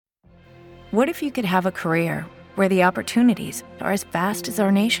What if you could have a career where the opportunities are as vast as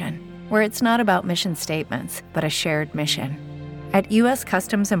our nation, where it's not about mission statements, but a shared mission? At U.S.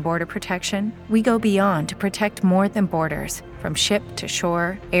 Customs and Border Protection, we go beyond to protect more than borders. From ship to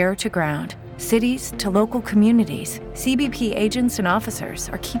shore, air to ground, cities to local communities, CBP agents and officers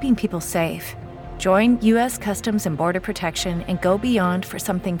are keeping people safe. Join U.S. Customs and Border Protection and go beyond for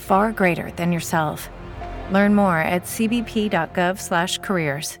something far greater than yourself. Learn more at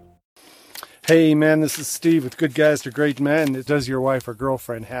cbp.gov/careers. Hey man, this is Steve with Good Guys to Great Men. Does your wife or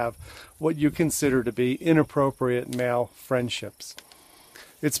girlfriend have what you consider to be inappropriate male friendships?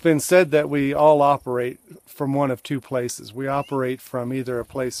 It's been said that we all operate from one of two places. We operate from either a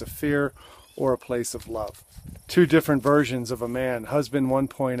place of fear or a place of love. Two different versions of a man, husband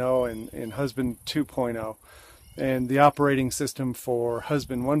 1.0 and husband 2.0. And the operating system for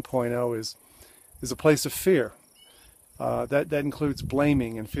husband 1.0 is a place of fear. That includes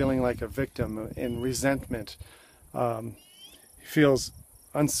blaming and feeling like a victim and resentment. He feels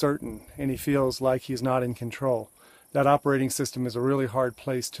uncertain and he feels like he's not in control. That operating system is a really hard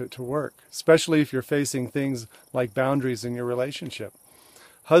place to work, especially if you're facing things like boundaries in your relationship.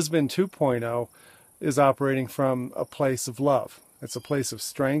 Husband 2.0 is operating from a place of love. It's a place of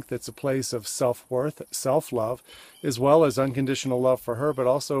strength. It's a place of self-worth, self-love, as well as unconditional love for her, but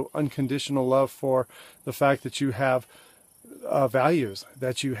also unconditional love for the fact that you have values,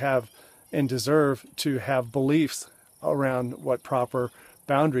 that you have and deserve to have beliefs around what proper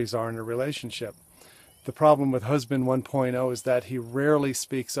boundaries are in a relationship. The problem with husband 1.0 is that he rarely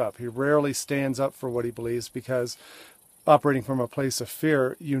speaks up. He rarely stands up for what he believes because operating from a place of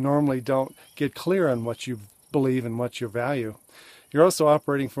fear, you normally don't get clear on what you believe and what you value. You're also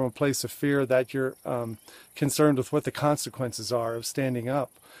operating from a place of fear that you're concerned with what the consequences are of standing up.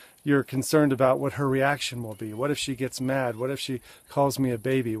 You're concerned about what her reaction will be. What if she gets mad? What if she calls me a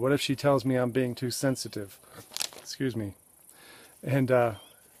baby? What if she tells me I'm being too sensitive? Excuse me. And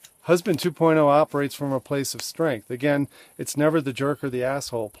husband 2.0 operates from a place of strength. Again, it's never the jerk or the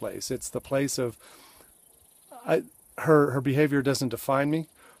asshole place. It's the place of her behavior doesn't define me.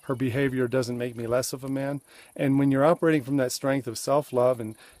 Her behavior doesn't make me less of a man. And when you're operating from that strength of self-love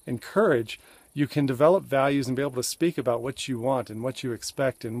and courage, you can develop values and be able to speak about what you want and what you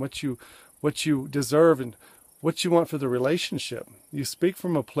expect and what you deserve and what you want for the relationship. You speak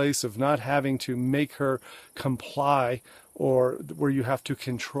from a place of not having to make her comply or where you have to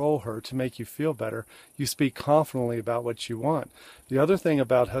control her to make you feel better. You speak confidently about what you want. The other thing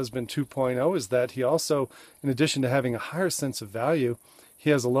about husband 2.0 is that he also, in addition to having a higher sense of value, he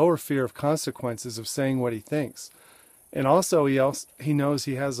has a lower fear of consequences of saying what he thinks. And also he knows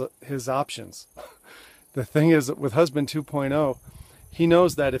he has his options. The thing is that with husband 2.0, he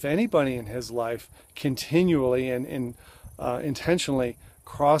knows that if anybody in his life continually and intentionally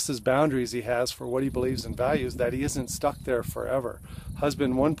crosses boundaries he has for what he believes and values, that he isn't stuck there forever.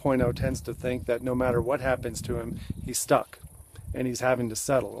 Husband 1.0 tends to think that no matter what happens to him, he's stuck and he's having to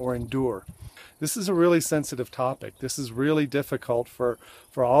settle or endure. This is a really sensitive topic. This is really difficult for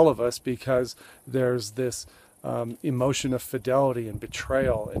all of us because there's this emotion of fidelity and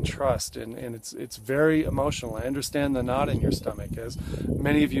betrayal and trust, and it's very emotional. I understand the knot in your stomach. As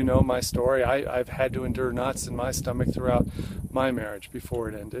many of you know my story, I've had to endure knots in my stomach throughout my marriage before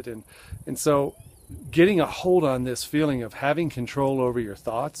it ended, and so getting a hold on this feeling of having control over your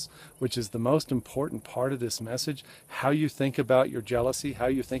thoughts, which is the most important part of this message, how you think about your jealousy, how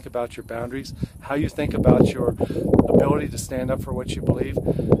you think about your boundaries, how you think about your ability to stand up for what you believe.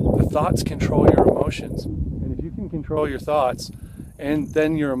 The thoughts control your emotions. And if you can control your thoughts and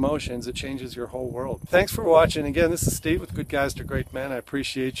then your emotions, it changes your whole world. Thanks for watching. Again, this is Steve with Good Guys to Great Men. I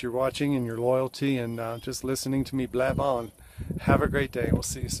appreciate your watching and your loyalty and just listening to me blab on. Have a great day. We'll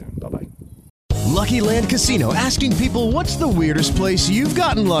see you soon. Bye-bye. Lucky Land Casino, asking people, what's the weirdest place you've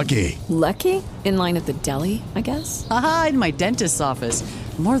gotten lucky? Lucky? In line at the deli, I guess? Aha, in my dentist's office.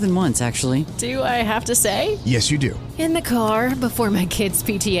 More than once, actually. Do I have to say? Yes, you do. In the car before my kids'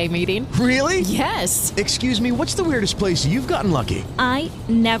 PTA meeting. Really? Yes. Excuse me, what's the weirdest place you've gotten lucky? I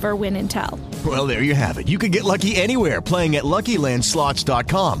never win and tell. Well, there you have it. You can get lucky anywhere, playing at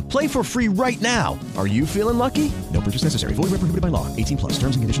LuckyLandSlots.com. Play for free right now. Are you feeling lucky? No purchase necessary. Void where prohibited by law. 18+.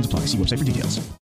 Terms and conditions apply. See website for details.